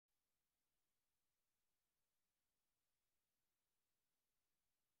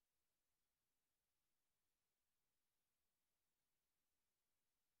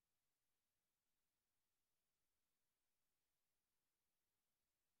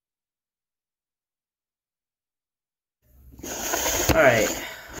Alright.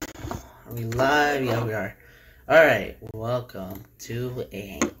 Are we live? Yeah, we are. Alright, welcome to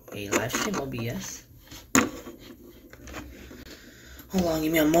a live stream OBS. Hold on,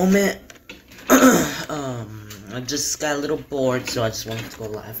 give me a moment. I just got a little bored, so I just wanted to go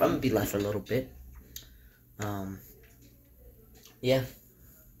live. I'm gonna be live for a little bit. Yeah.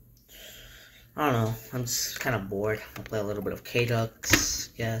 I don't know. I'm just kind of bored. I'll play a little bit of kdux,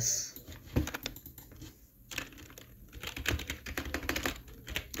 yes.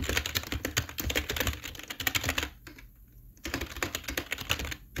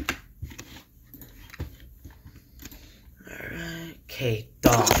 Alright,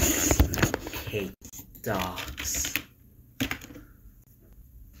 kdux. Kdux.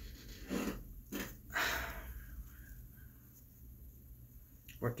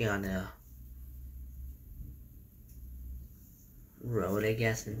 Working on a road, I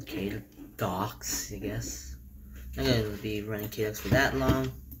guess, in kdux, I guess. I'm gonna be running kdux for that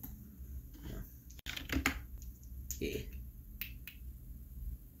long. Yeah.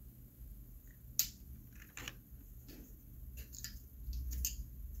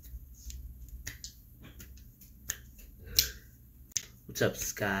 What's up,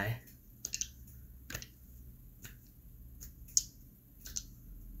 Sky?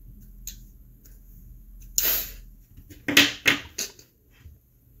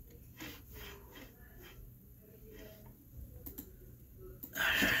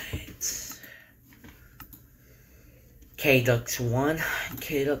 kdux 1 and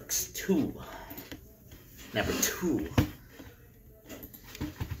kdux 2. Number 2.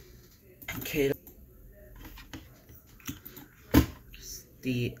 And kdux.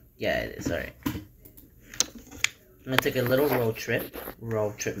 Yeah, it is. Alright. I'm gonna take a little road trip.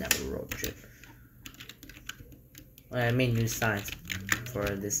 Never road trip. Well, I made new signs for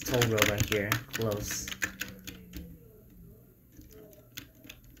this toll road right here. Close.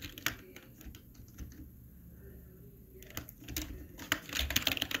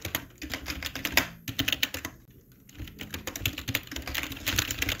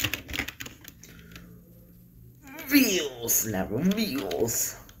 Wheels, never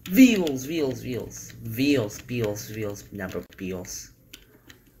wheels. Wheels, never wheels.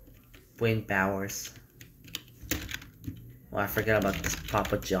 Wayne Bowers. Oh, I forgot about this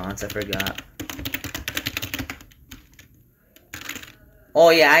Papa John's, I forgot.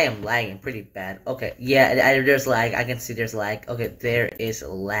 Oh yeah, I am lagging pretty bad. Okay, yeah, there's lag. I can see there's lag. Okay, there is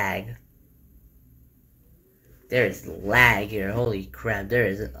lag. There is lag here. Holy crap, there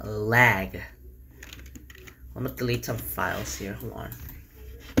is lag. I'm gonna delete some files here. Hold on.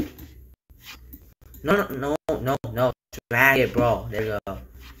 No. Drag it, bro. There you go.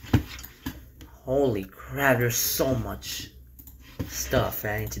 Holy crap, there's so much stuff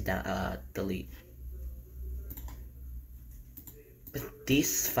that I need to delete. But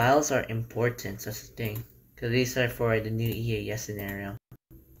these files are important, that's the thing. Because these are for the new EAS scenario.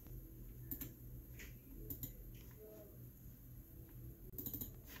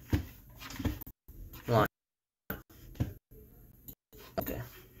 Hold on. Okay.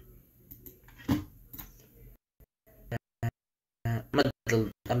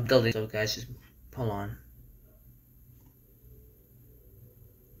 I'm deleting, so guys, just hold on.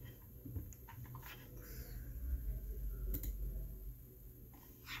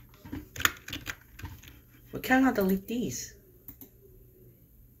 We cannot delete these.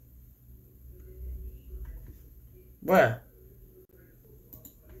 Where?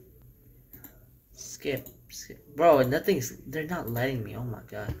 Skip. Bro, they're not letting me, oh my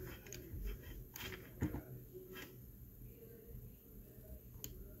god.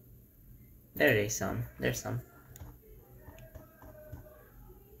 There's some.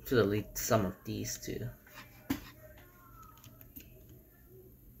 To delete some of these too.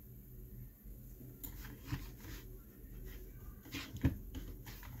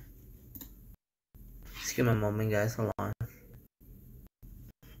 Just give me a moment, guys. Hold on.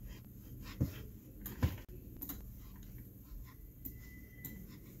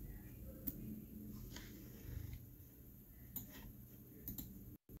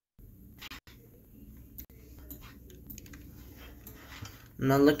 I'm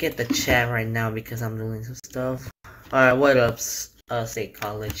not looking at the chat right now because I'm doing some stuff. Alright, what up, State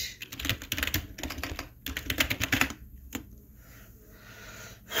College?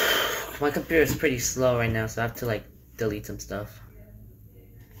 My computer is pretty slow right now, so I have to like delete some stuff.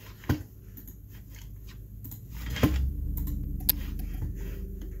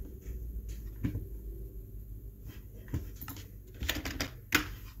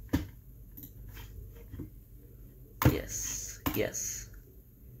 Yes.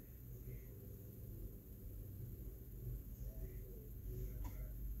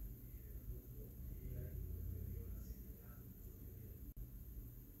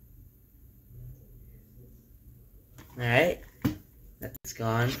 Alright, that's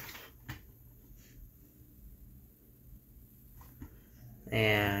gone.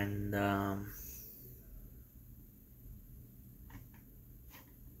 And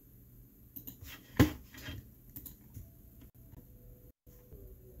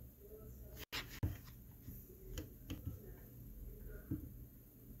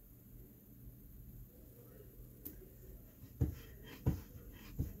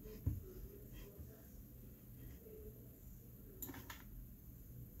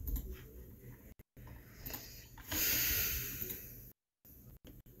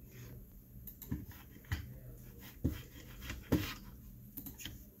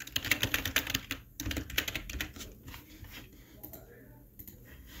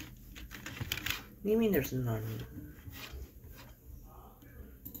what do you mean there's none?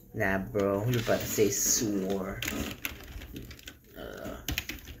 Nah, bro, you're about to say swore.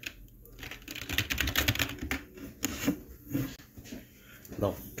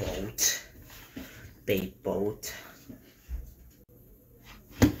 Love boat. Bait boat.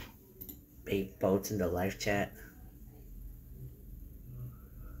 Bait boats in the live chat.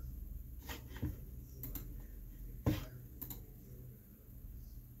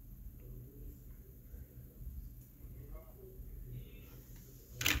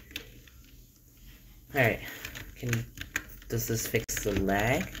 Alright. Does this fix the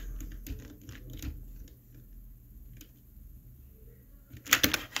lag?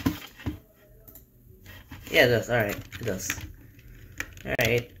 Yeah, it does. Alright, it does. Alright,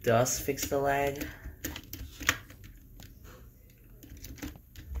 it does fix the lag.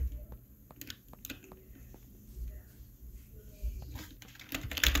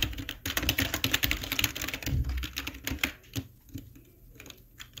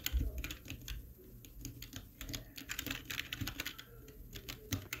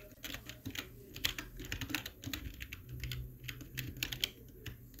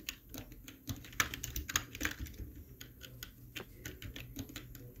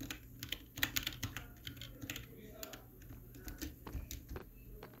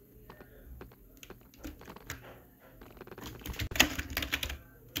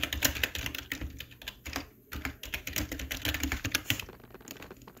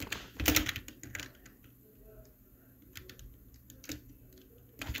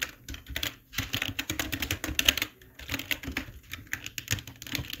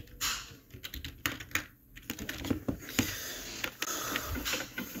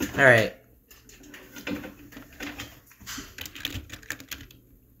 Alright.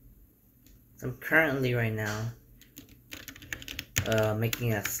 I'm currently right now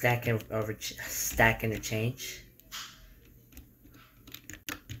making a stack interchange.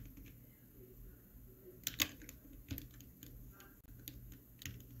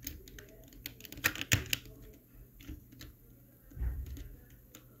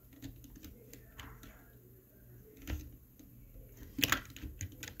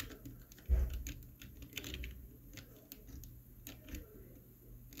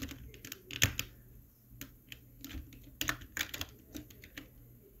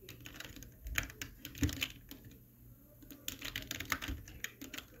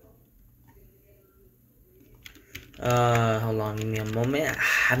 Hold on, give me a moment.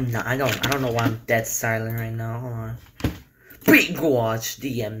 I don't know why I'm dead silent right now. Hold on. Big watch,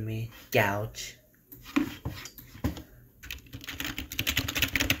 DM me. Gouge.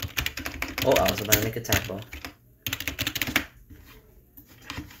 Oh, I was about to make a typo.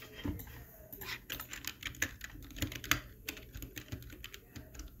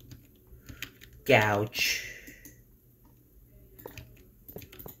 Gouge.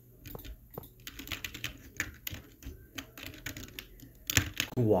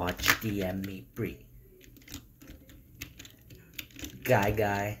 Watch DM me, Bree.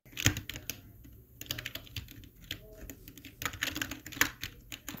 Guy.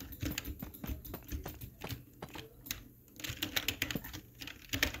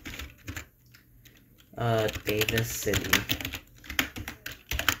 Davis City.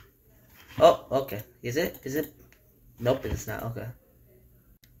 Oh, okay. Is it? Nope, it's not. Okay.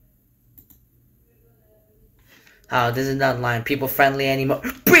 This is not line people friendly anymore.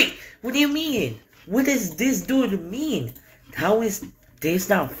 Bree! What do you mean? What does this dude mean? How is this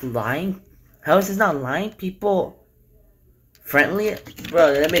not lying? How is this not lying? People friendly?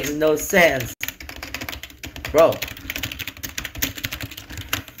 Bro, that makes no sense. Bro.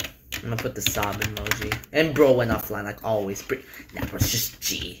 I'm gonna put the sob emoji. And bro went offline like always. Nah, bro, it's just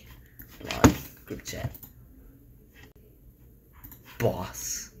G. Come on. Group chat.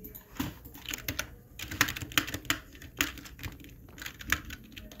 Boss.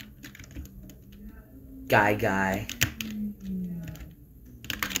 Guy.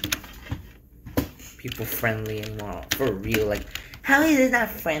 people friendly anymore. For real, like, how is it not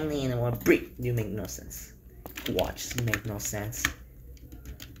friendly anymore? Break, you make no sense. Watch, make no sense.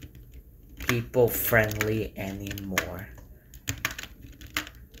 People friendly anymore.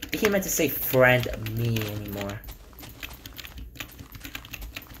 He meant to say friend me anymore.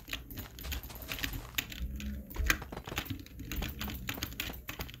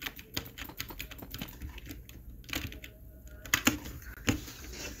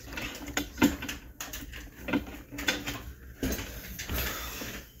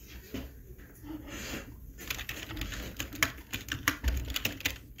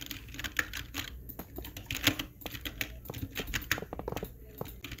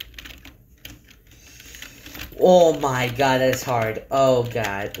 Oh my god, that is hard. Oh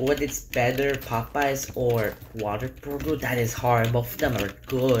god. What is better, Popeyes or Whataburger? That is hard. Both of them are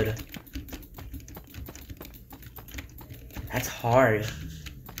good. That's hard.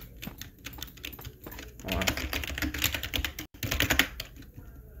 Hold on.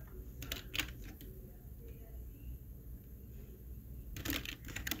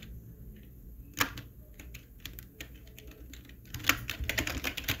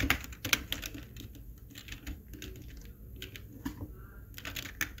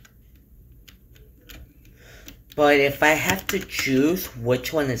 But if I have to choose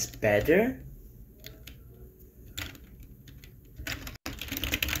which one is better,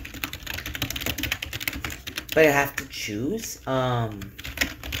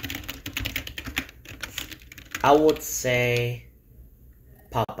 I would say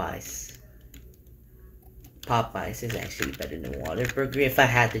Popeyes. Popeyes is actually better than Whataburger if I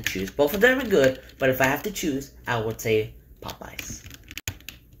had to choose. Both of them are good, but if I have to choose, I would say Popeyes.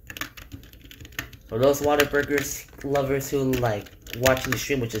 For those Whataburgers lovers who like watching the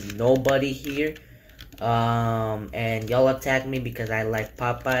stream, which is nobody here, and y'all attack me because I like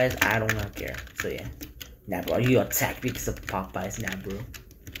Popeyes, I don't care. So yeah. Nah, bro, you attack me because of Popeyes, nah, bro.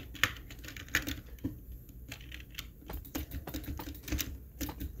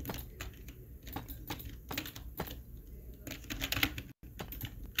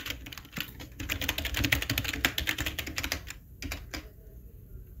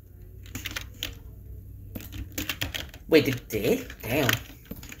 Wait, it did? Damn.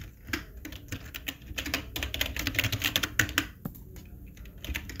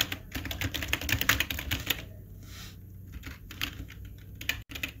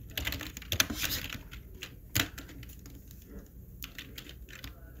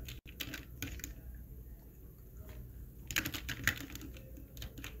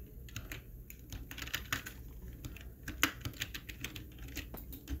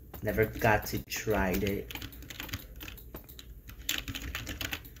 Never got to try it.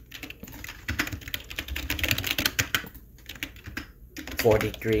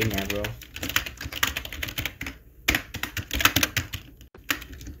 $43 now, bro.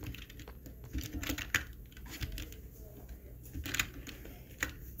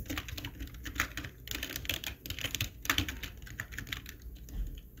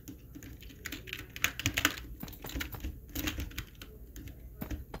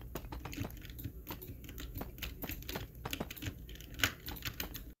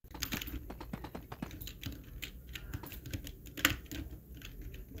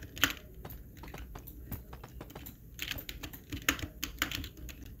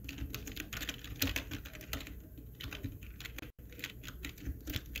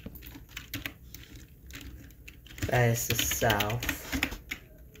 That is the South.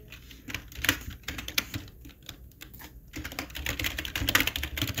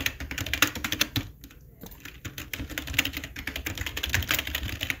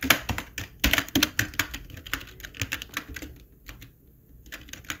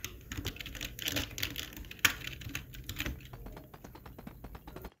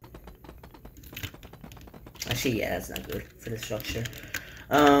 Actually, yeah, that's not good for the structure.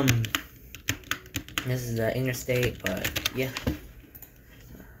 This is the interstate, but yeah.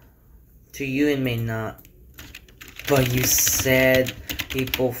 To you, it may not. But you said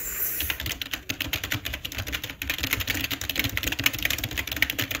people.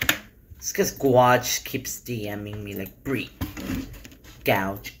 It's because Guach keeps DMing me like, Bree,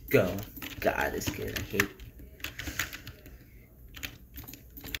 gouge, go. God, this kid, I hate.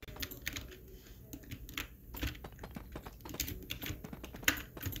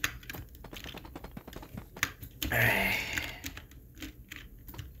 Alright.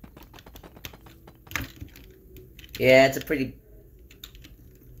 Yeah, it's a pretty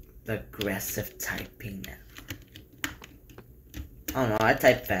aggressive typing now. I don't know, I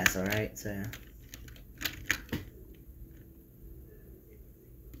type fast, alright, so yeah.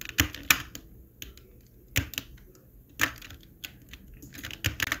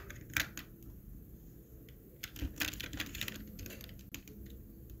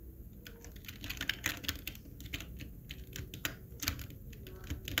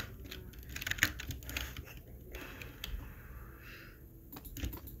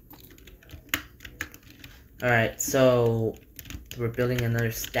 Alright, so we're building another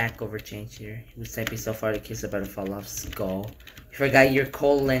stack overchange here. Who's typing so far the kid's about to fall off skull. You forgot your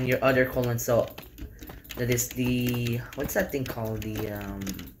colon, your other colon, so that is the what's that thing called? The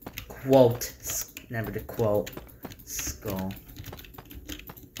quote. Remember the quote. Skull.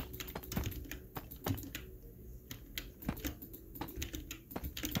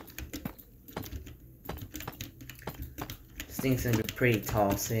 This thing's gonna be pretty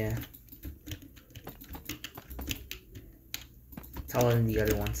tall, so yeah. Taller than the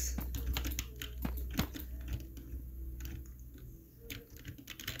other ones.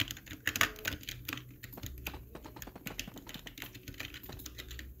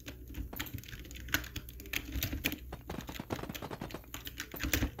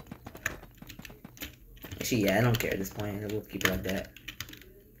 Actually, yeah, I don't care at this point. We'll keep it like that.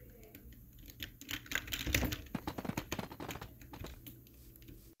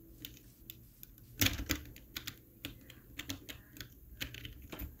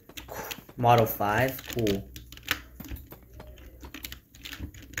 Model 5, cool.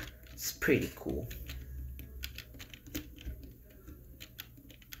 It's pretty cool.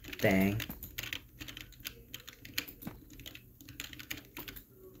 Dang.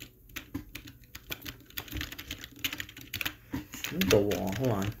 Need the wall, hold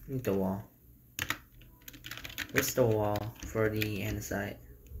on. Need the wall. Where's the wall for the andesite?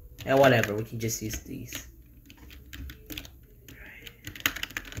 Yeah, whatever, we can just use these.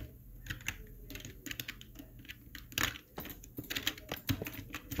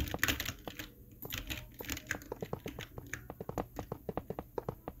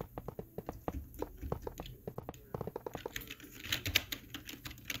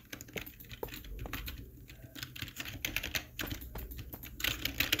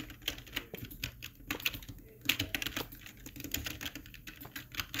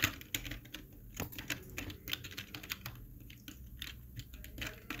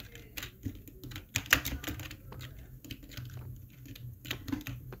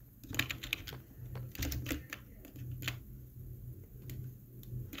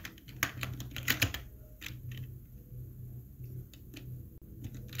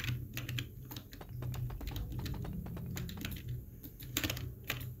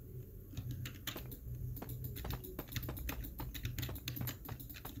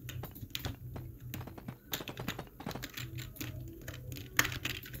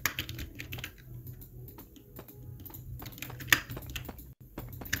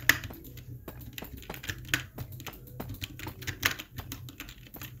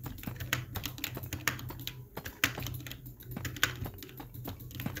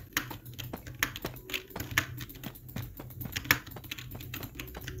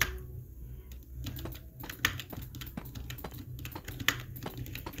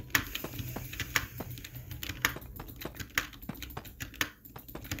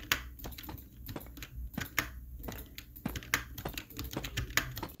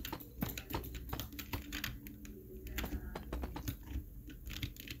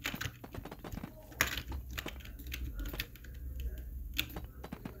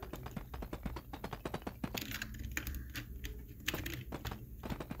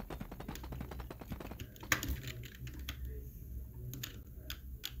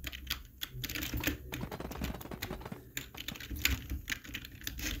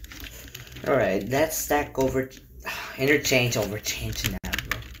 Alright, that stack interchange now,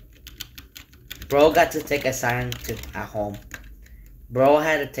 bro. Bro got to take a siren to at home. Bro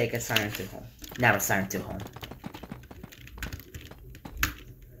had to take a siren to home. Not a siren to home.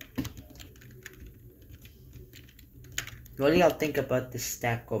 What do y'all think about this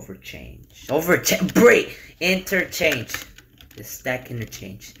stack overchange? Interchange. The stack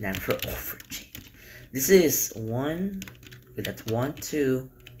interchange, never overchange. This is one. Okay, that's 1, 2.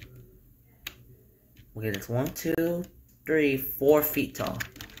 Okay, that's 1, 2, 3, 4 feet tall.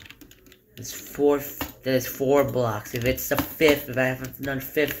 That's 4. That is 4 blocks. If it's the 5th, if I haven't done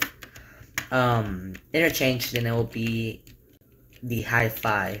 5th interchange, then it will be the high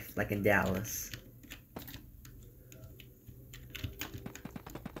 5, like in Dallas.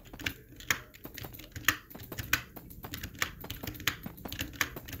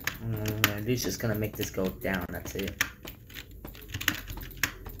 Dude's just gonna make this go down. That's it.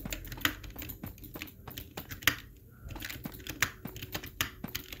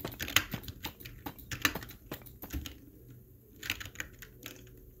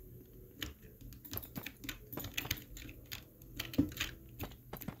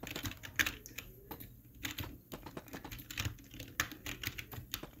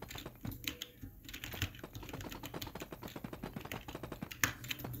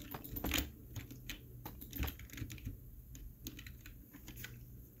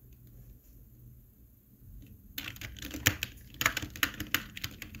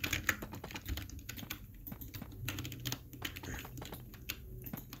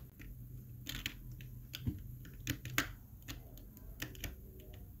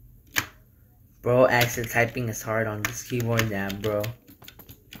 Bro, actually typing is hard on this keyboard, damn, bro.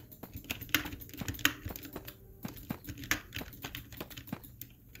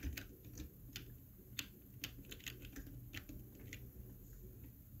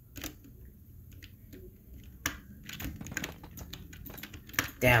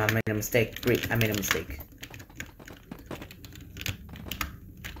 Damn, I made a mistake. Great, I made a mistake.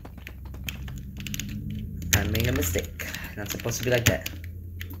 I made a mistake. Not supposed to be like that.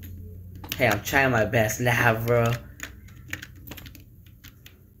 Hey, I'm trying my best now, bro.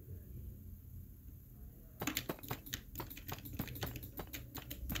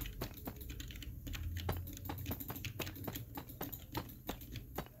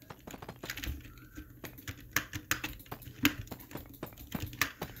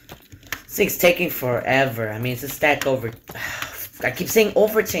 This thing's taking forever. I mean, it's a stack over. I keep saying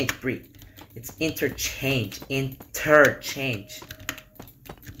overchange, Bree. It's interchange. Interchange.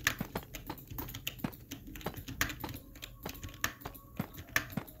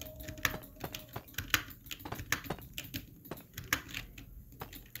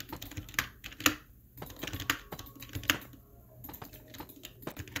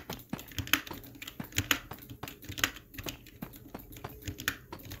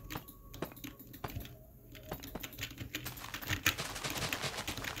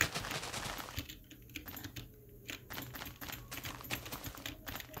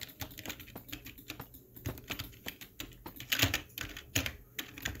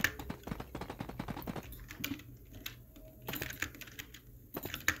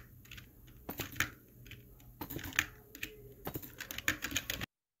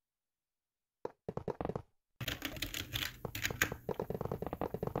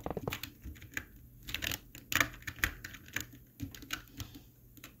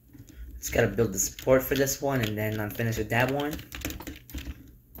 Just gotta build the support for this one, and then I'm finished with that one.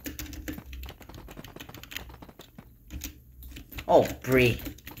 Oh, Bree.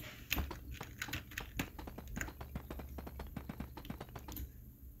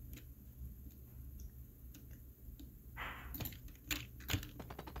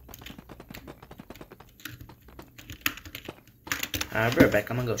 I'll be right back.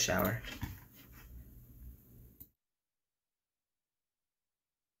 I'm gonna go shower.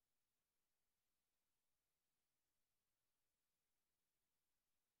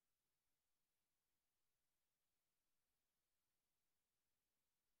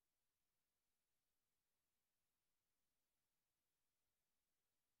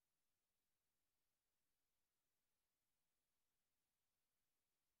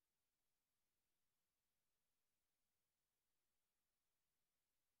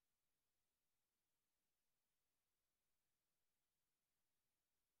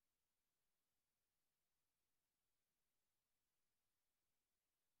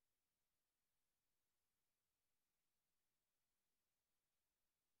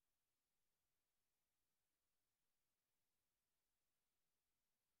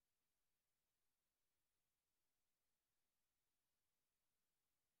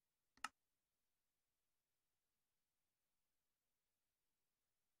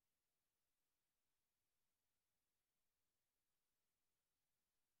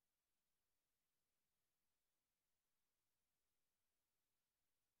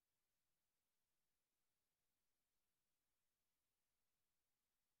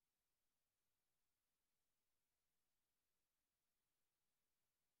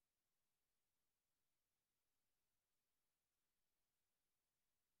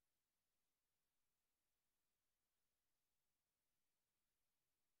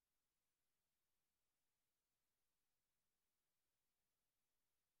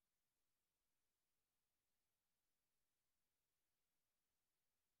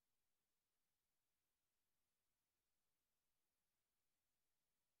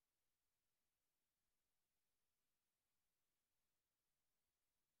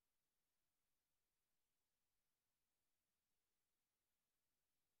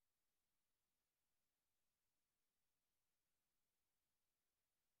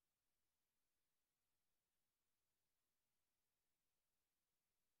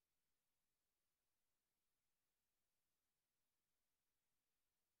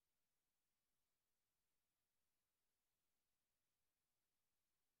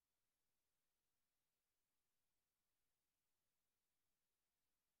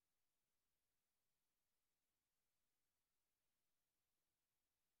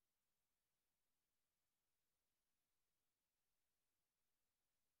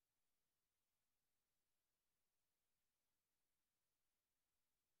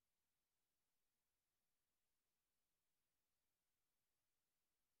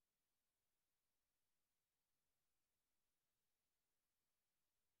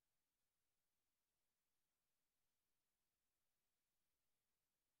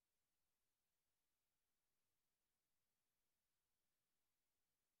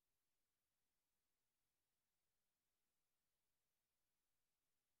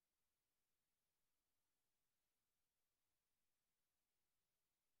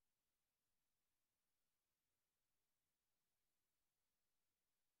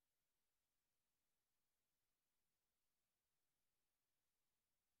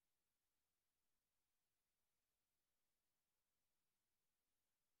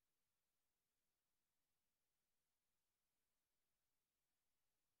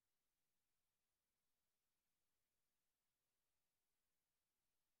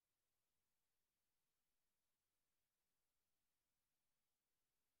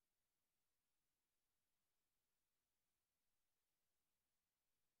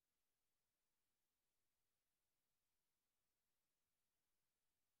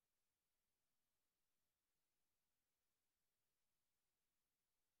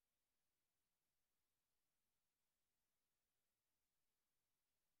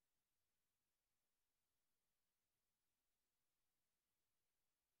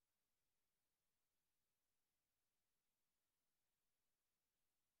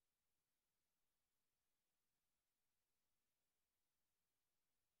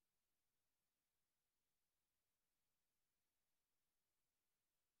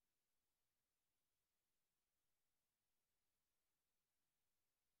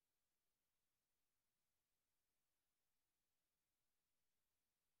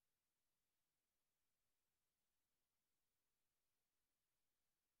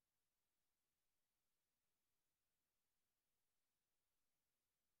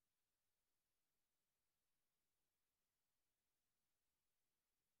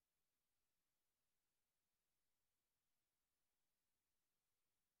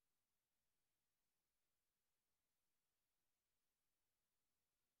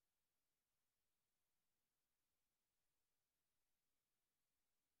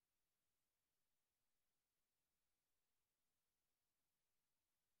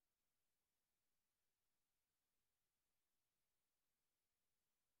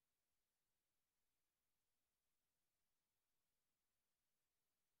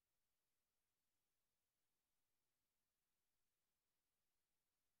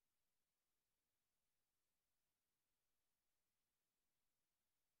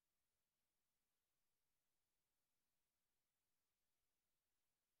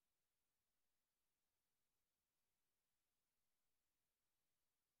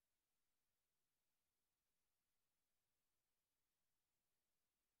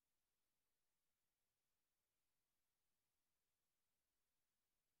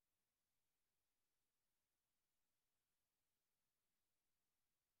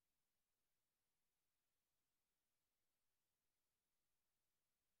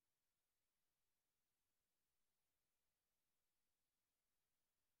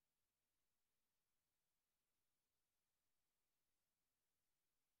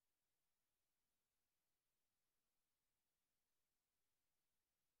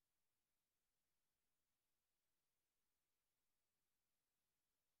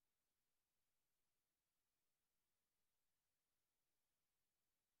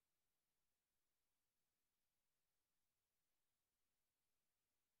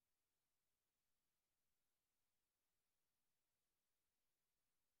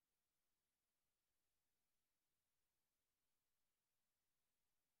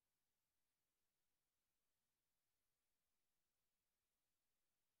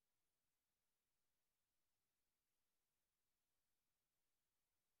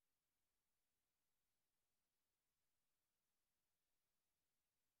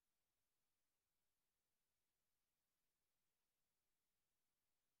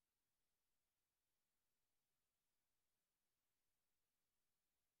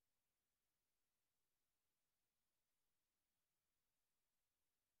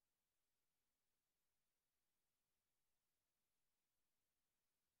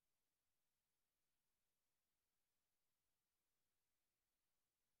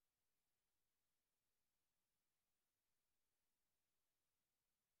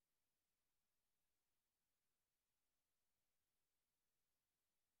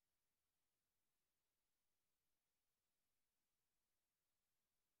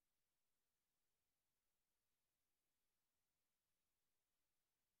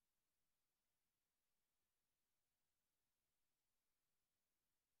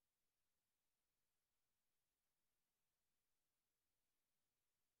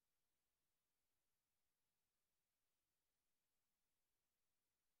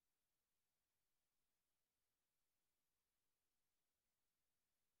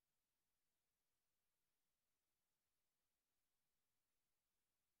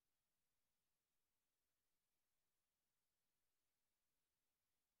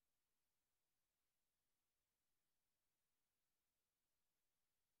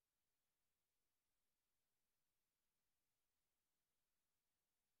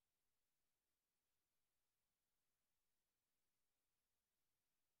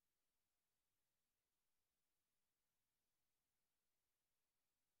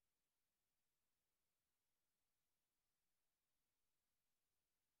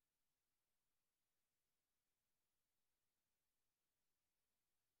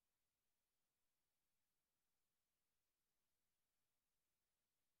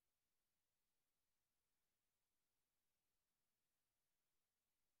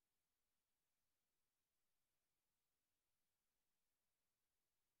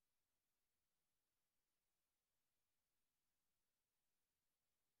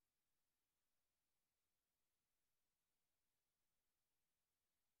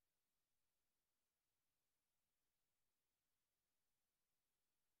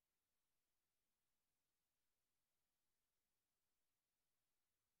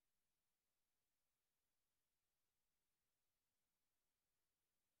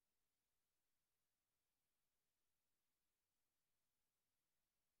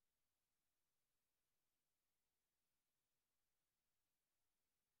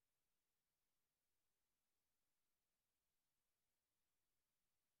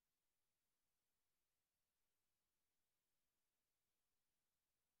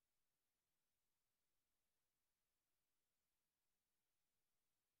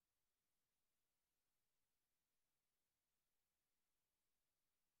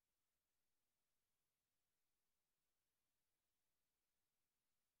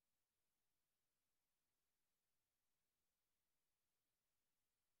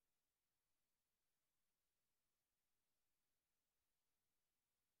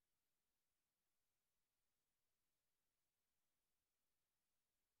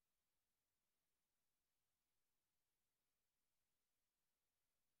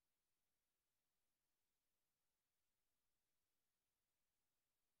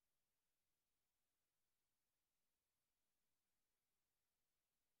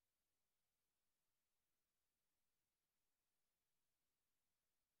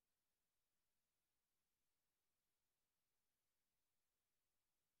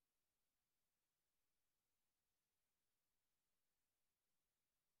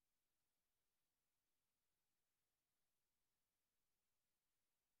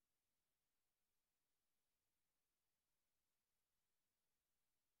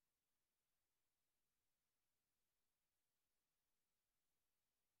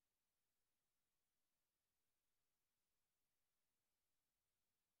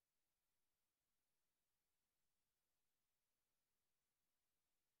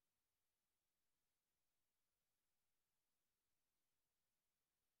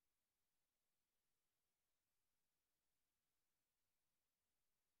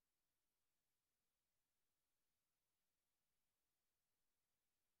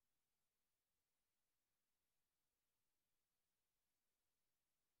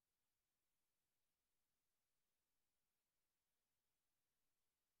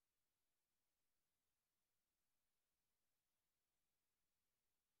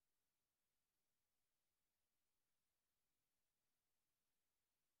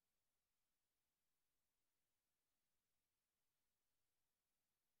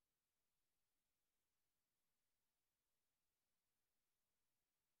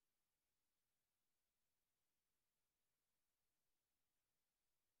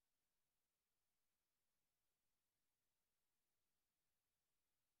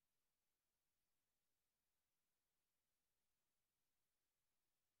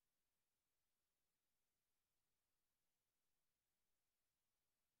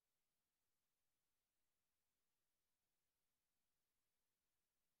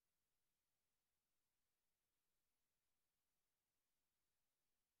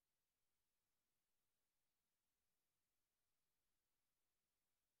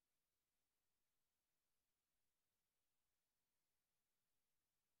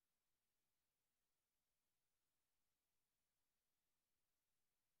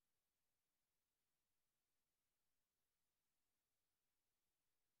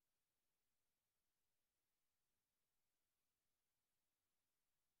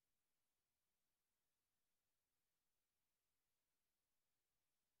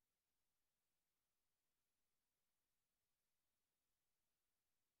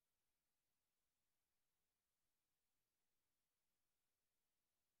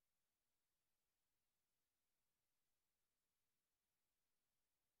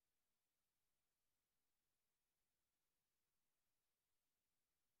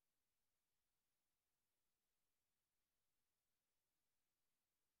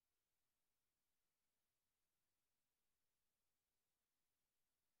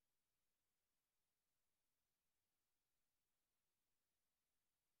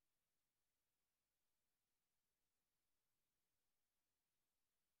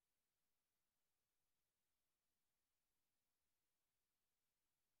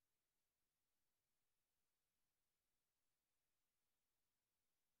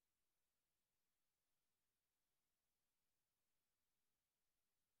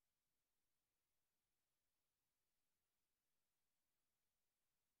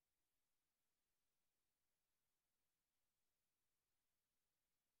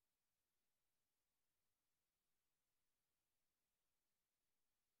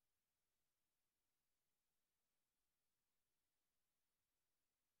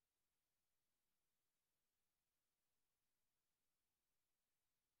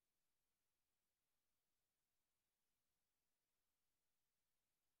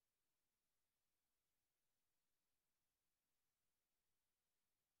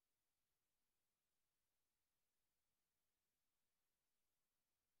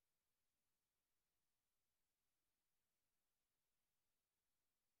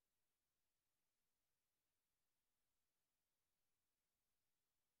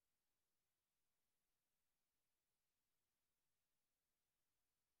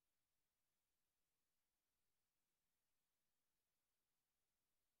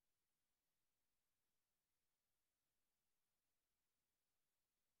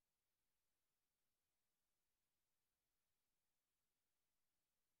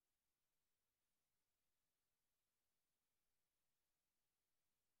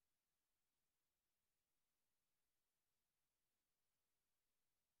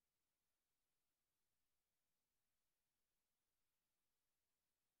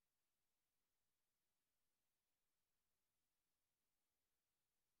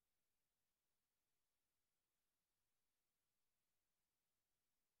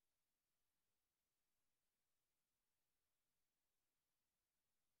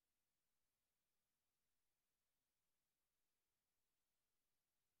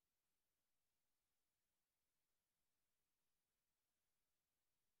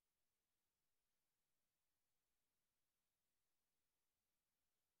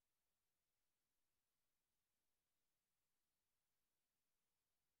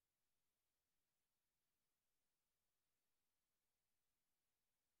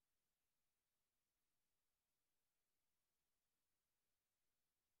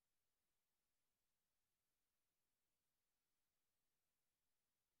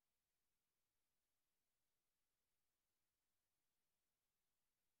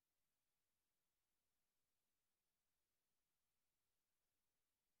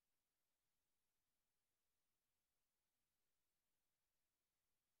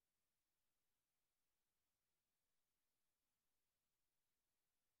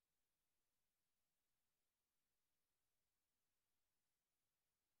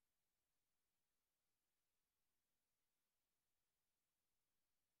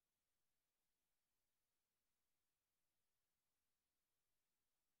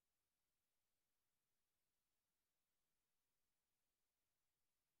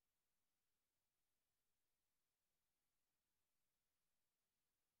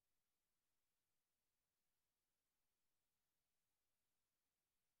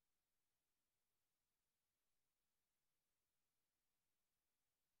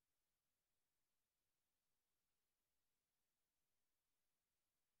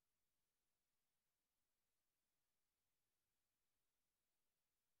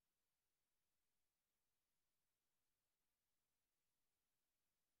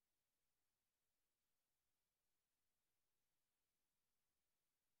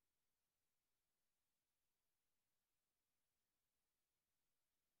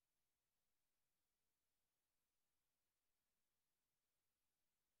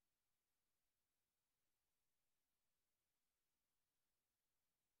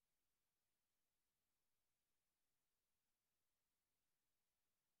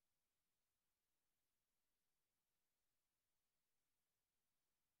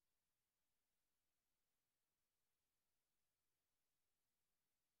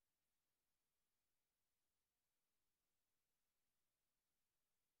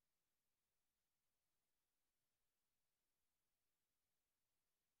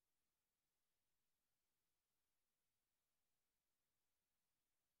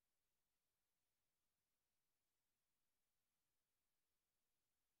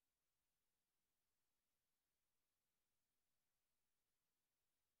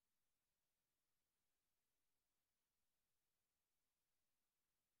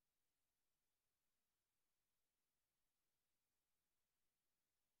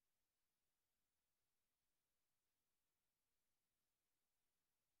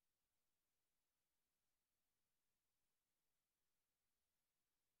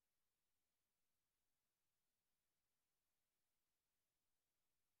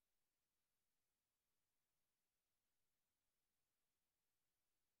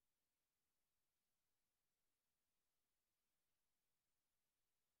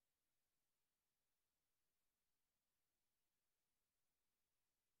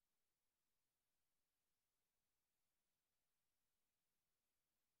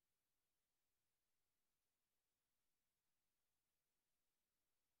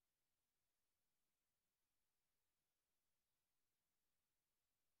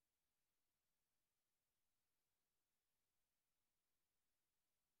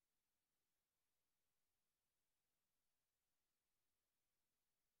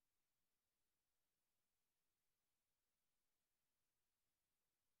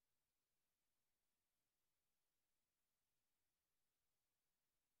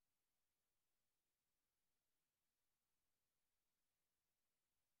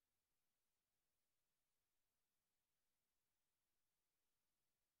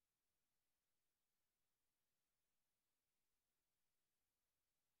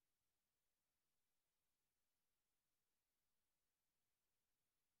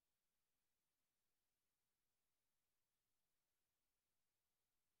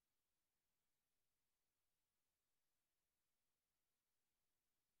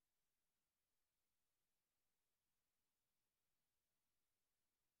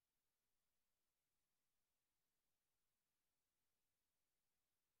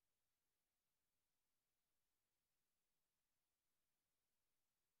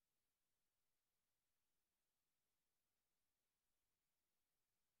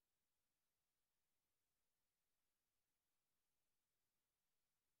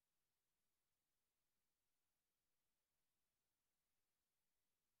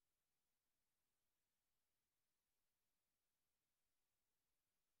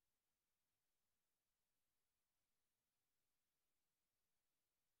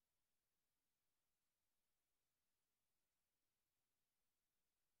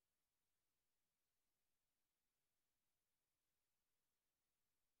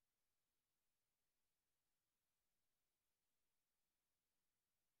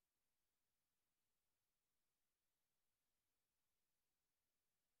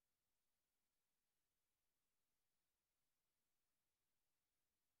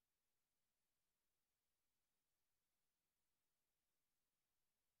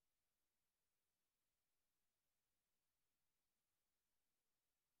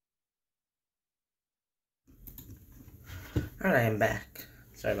 Alright, I'm back.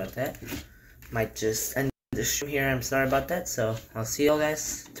 Sorry about that. Might just end the stream here. I'm sorry about that. So I'll see you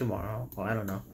guys tomorrow. Or I don't know.